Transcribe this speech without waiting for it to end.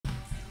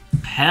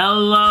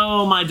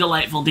Hello, my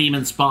delightful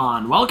demon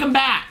spawn. Welcome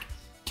back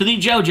to the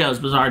JoJo's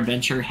Bizarre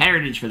Adventure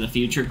Heritage for the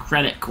Future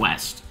Credit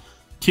Quest.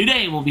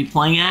 Today we'll be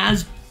playing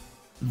as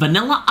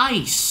Vanilla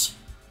Ice.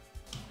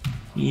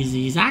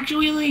 He's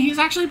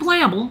actually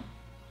playable.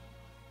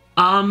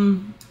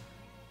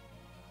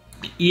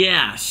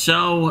 Yeah,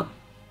 so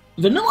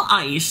Vanilla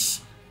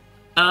Ice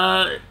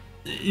has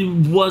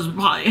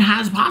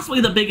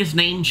possibly the biggest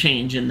name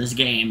change in this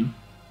game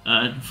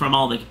from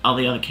all the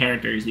other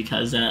characters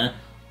because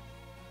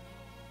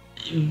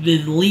the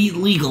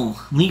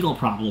legal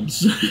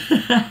problems.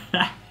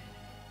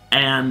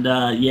 And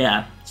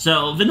yeah,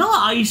 so Vanilla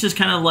Ice is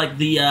kind of like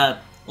the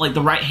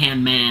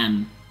right-hand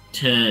man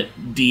to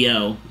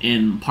Dio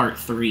in part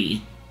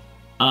 3.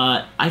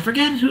 I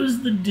forget who's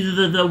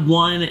the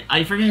one.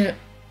 I forget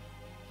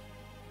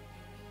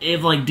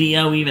if like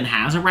Dio even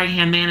has a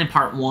right-hand man in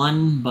part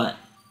 1, but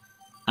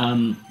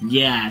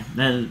yeah,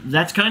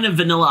 that's kind of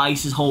Vanilla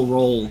Ice's whole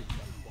role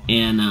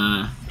in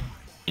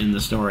the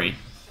story.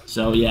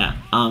 So yeah,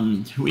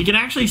 we can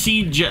actually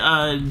see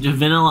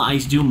Vanilla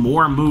Ice do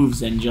more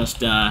moves than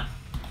just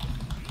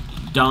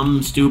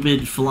dumb,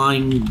 stupid,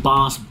 flying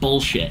boss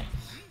bullshit.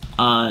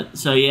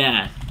 So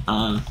yeah,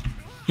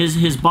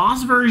 his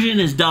boss version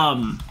is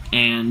dumb,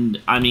 and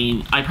I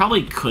mean, I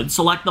probably could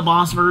select the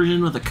boss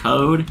version with a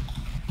code,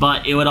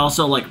 but it would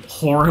also like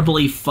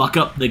horribly fuck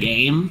up the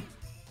game.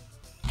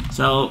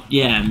 So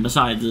yeah, and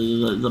besides,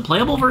 the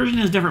playable version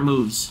has different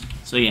moves.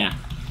 So yeah.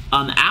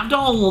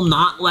 Abdul will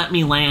not let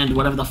me land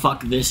whatever the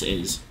fuck this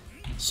is.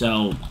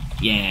 So,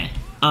 yeah.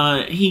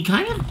 He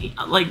kind of,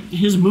 like,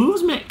 his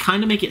moves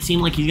kind of make it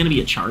seem like he's gonna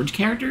be a charge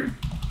character,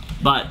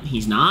 but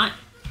he's not.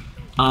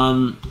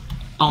 Oh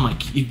my,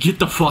 get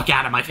the fuck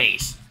out of my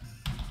face.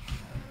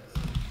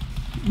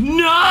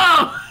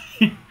 No!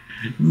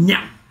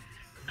 No!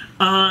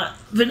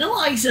 Vanilla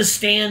Ice's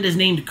stand is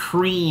named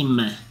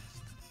Cream.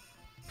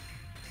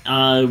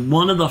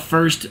 One of the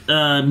first,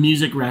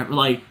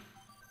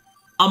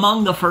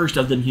 among the first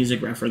of the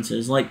music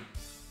references. Like,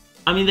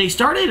 I mean, they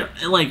started,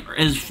 like,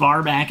 as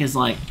far back as,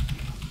 like,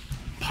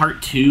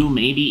 part 2,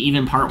 maybe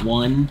even part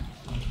 1.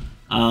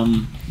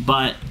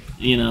 But,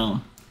 you know,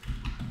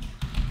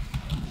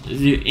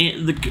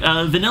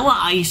 Vanilla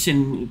Ice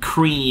and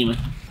Cream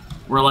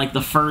were, like, the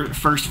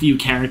first few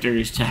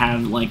characters to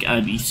have, like,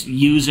 a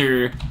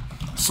user/stand,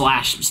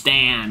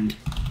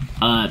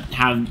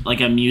 have,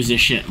 like, a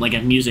musician, like, a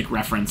music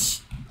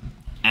reference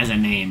as a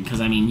name,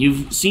 because I mean,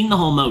 you've seen the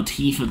whole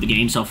motif of the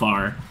game so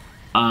far.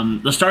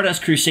 The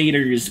Stardust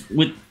Crusaders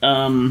with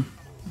pretty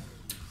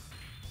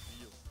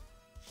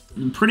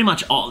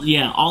much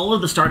all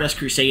of the Stardust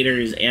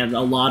Crusaders and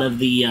a lot of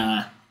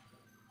the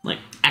like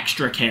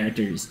extra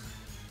characters.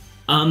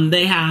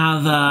 They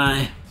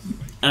have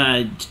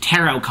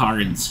tarot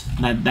cards.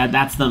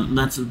 That's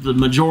the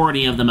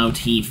majority of the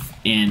motif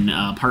in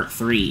part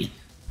 3.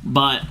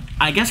 But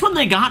I guess when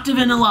they got to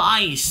Vanilla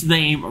Ice,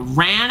 they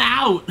ran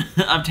out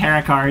of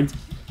tarot cards.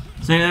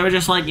 So they were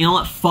just like, you know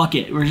what, fuck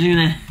it. We're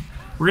gonna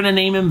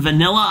name him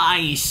Vanilla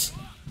Ice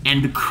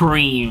and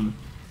Cream,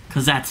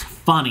 because that's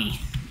funny.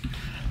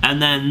 And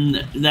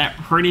then that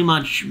pretty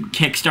much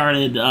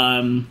kickstarted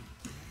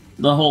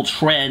the whole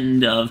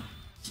trend of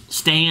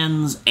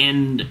stands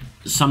and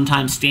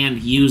sometimes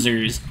stand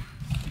users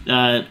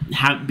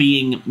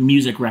being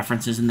music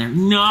references in there.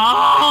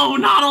 No,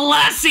 not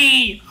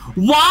Alessi!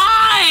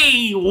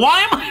 Why?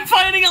 Why am I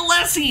fighting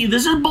Alessi?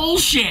 This is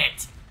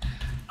bullshit.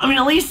 I mean,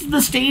 at least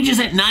the stage is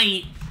at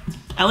night.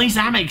 At least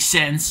that makes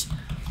sense.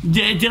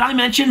 Did I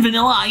mention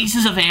Vanilla Ice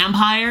is a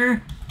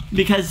vampire?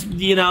 Because,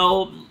 you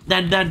know,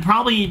 that'd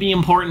probably be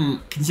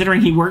important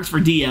considering he works for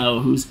Dio,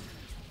 who's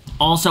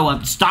also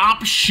a—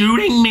 Stop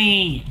shooting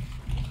me!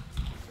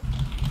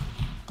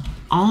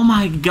 Oh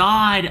my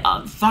god,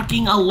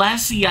 fucking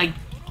Alessi,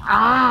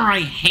 I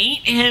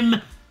hate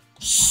him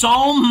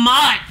so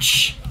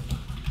much!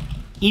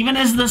 Even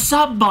as the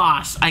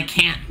sub-boss, I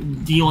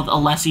can't deal with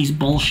Alessi's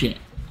bullshit.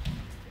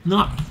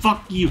 Not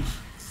fuck you.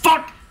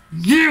 Fuck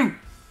you!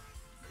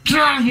 Get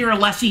out of here,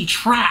 Alessi,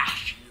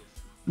 trash!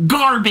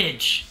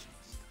 Garbage!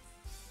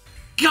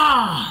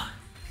 God!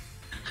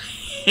 I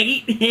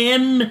hate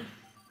him!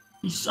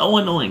 He's so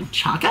annoying.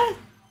 Chaka?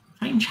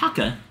 I'm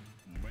Chaka.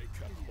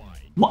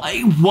 What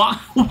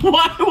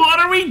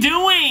are we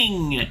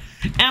doing?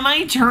 Am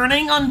I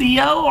turning on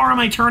Dio, or am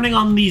I turning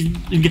on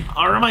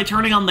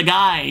the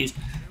guys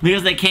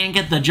because they can't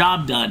get the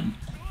job done?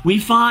 We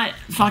fought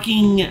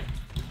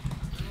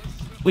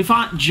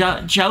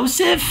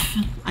Joseph?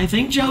 I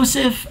think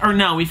Joseph, or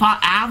no, we fought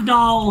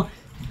Abdul,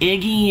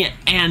 Iggy,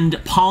 and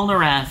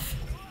Polnareff,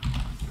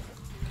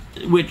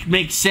 which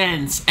makes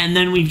sense, and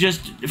then we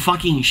just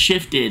fucking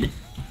shifted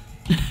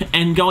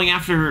and going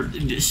after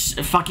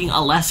fucking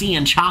Alessi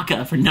and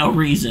Chaka for no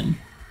reason.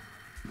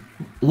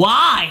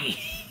 Why?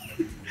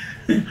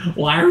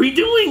 Why are we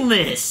doing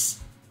this?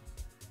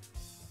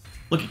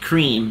 Look at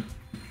Cream.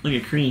 Look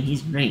at Cream,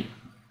 he's great.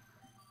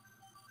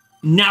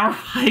 Now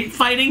we're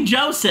fighting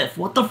Joseph.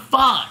 What the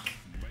fuck?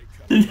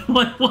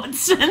 What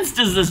sense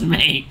does this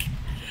make?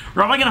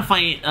 We're probably gonna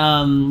fight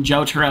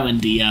Jotaro and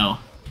Dio.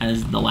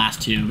 as the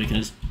last two,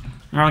 because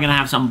they're all gonna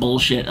have some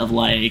bullshit of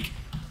like,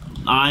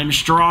 I'm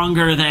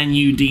stronger than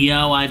you,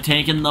 Dio. I've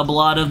taken the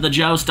blood of the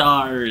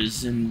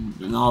Joestars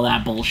and all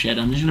that bullshit.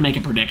 I'm just gonna make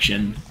a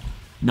prediction,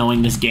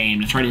 knowing this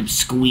game, to try to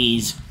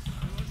squeeze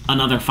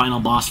another final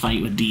boss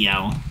fight with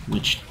Dio,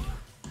 which...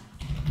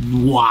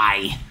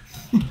 Why?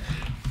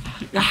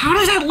 How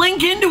does that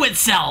link into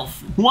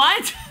itself?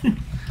 What?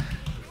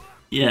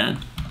 Yeah.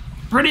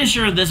 Pretty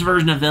sure this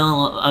version of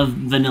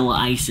Vanilla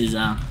Ice is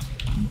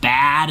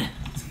bad.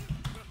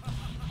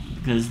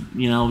 Because,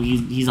 you know,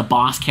 he's a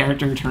boss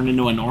character turned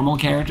into a normal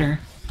character.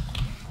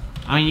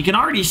 I mean, you can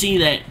already see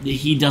that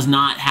he doesn't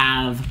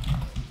have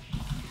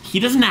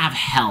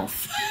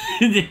health.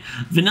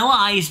 Vanilla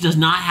Ice does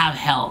not have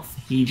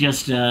health. He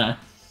just,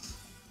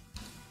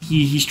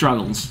 he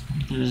struggles.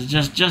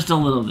 Just a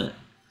little bit.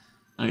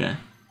 Okay.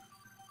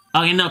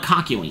 Okay, no,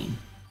 Kakyoin.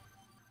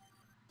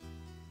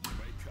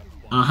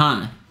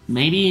 Uh-huh.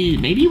 Maybe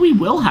we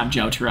will have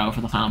Jotaro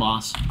for the final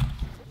boss.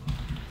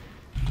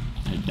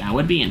 That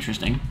would be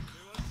interesting.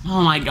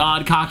 Oh my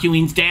god,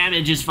 Kakyoin's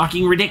damage is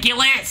fucking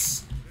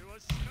ridiculous!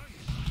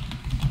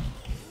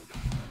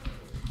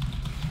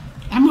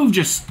 That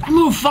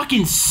move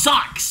fucking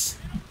sucks!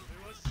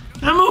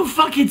 That move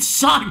fucking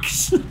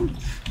sucks!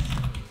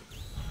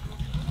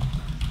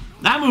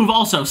 That move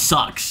also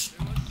sucks.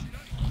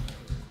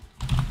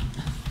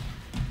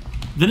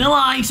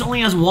 Vanilla Ice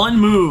only has one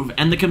move,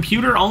 and the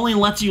computer only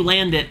lets you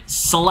land it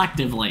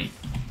selectively.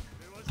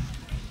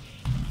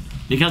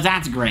 Because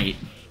that's great.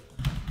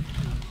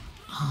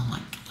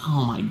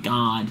 Oh my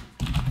god.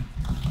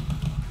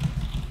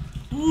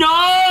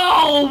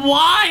 No!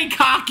 Why,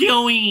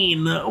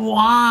 Kakyoin?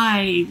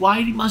 Why?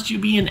 Why must you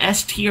be an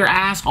S-tier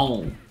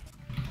asshole?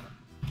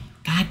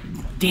 God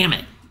damn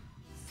it.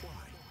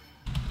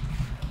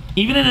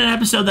 Even in an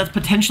episode that's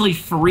potentially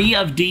free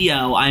of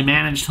Dio, I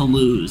managed to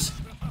lose.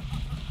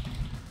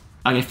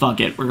 Okay, fuck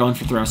it. We're going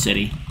for Throw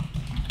City.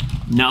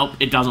 Nope,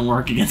 it doesn't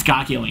work against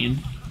Kakyoin.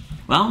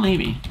 Well,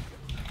 maybe.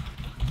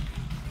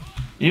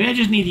 Maybe I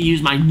just need to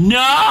use my...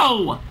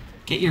 No!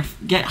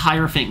 Get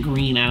Hierophant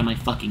Green out of my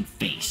fucking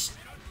face.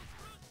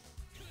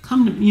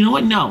 Come to... You know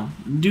what? No.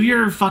 Do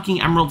your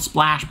fucking Emerald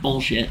Splash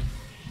bullshit.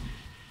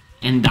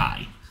 And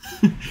die.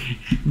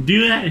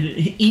 Do that and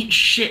eat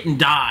shit and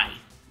die.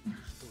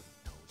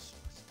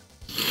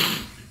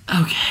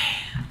 Okay.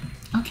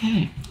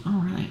 Okay.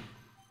 Alright.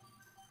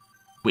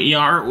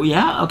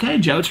 Yeah, okay,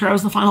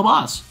 Jotaro's the final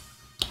boss.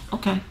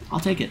 Okay, I'll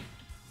take it.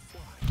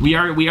 We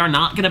are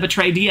not gonna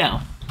betray Dio.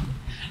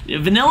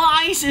 Vanilla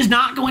Ice is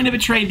not going to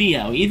betray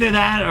Dio. Either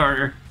that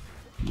or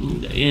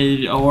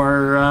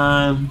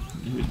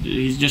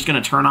he's just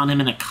gonna turn on him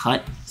in a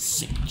cut.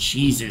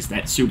 Jesus,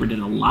 that super did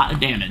a lot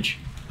of damage.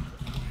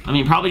 I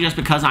mean, probably just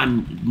because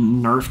I'm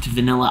nerfed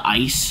Vanilla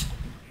Ice.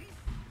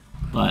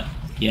 But,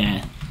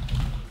 yeah.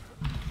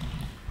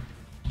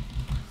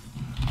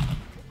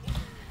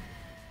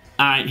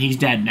 Alright, he's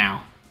dead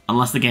now.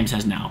 Unless the game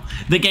says no.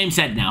 The game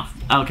said no.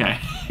 Okay.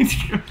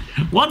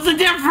 What's the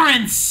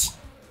difference?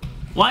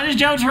 Why does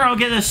Jotaro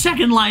get a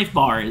second life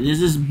bar? Is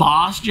this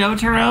boss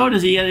Jotaro?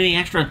 Does he get any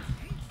extra...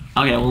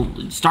 Okay, well,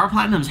 Star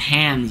Platinum's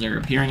hands are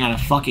appearing out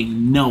of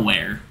fucking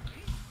nowhere.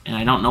 And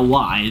I don't know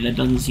why. That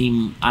doesn't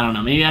seem... I don't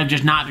know. Maybe I've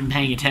just not been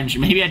paying attention.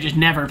 Maybe I just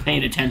never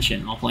paid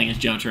attention while playing as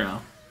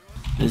Jotaro.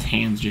 His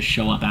hands just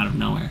show up out of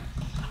nowhere.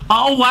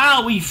 Oh,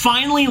 wow! We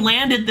finally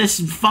landed this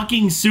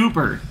fucking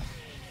super.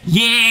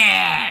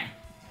 Yeah!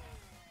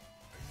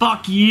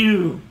 Fuck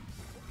you!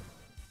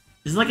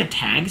 Is it like a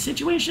tag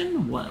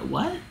situation?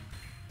 What?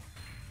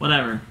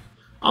 Whatever.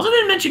 Also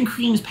didn't mention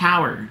Cream's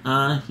power.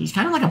 He's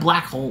kind of like a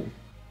black hole.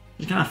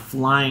 He's kind of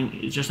flying.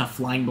 It's just a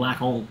flying black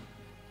hole.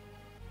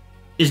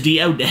 Is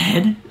Dio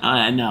dead?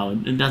 No,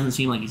 it doesn't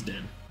seem like he's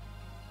dead.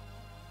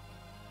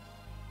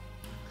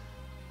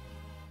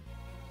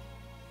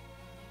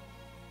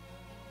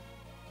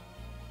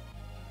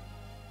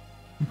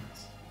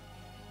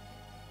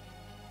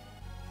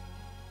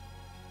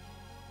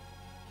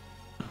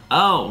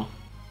 Oh.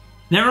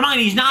 Never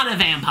mind, he's not a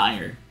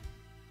vampire.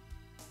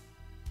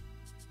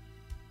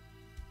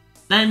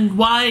 Then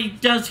why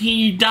does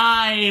he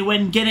die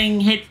when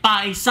getting hit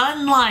by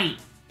sunlight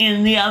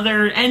in the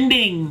other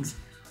endings?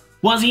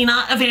 Was he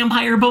not a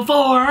vampire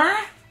before?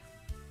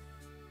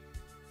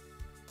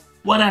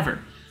 Whatever.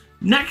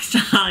 Next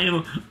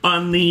time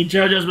on the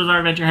JoJo's Bizarre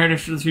Adventure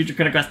Heritage for the Future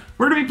Critic Quest,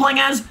 we're going to be playing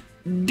as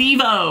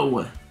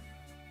Devo,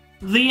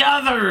 the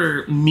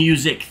other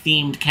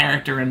music-themed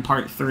character in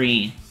Part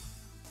 3.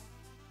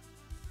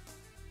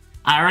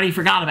 I already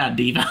forgot about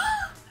Devo.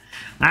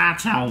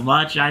 That's how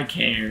much I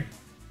care.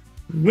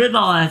 With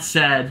all that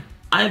said,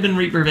 I've been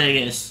Reaper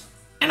Vegas,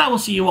 and I will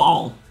see you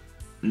all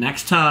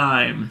next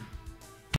time.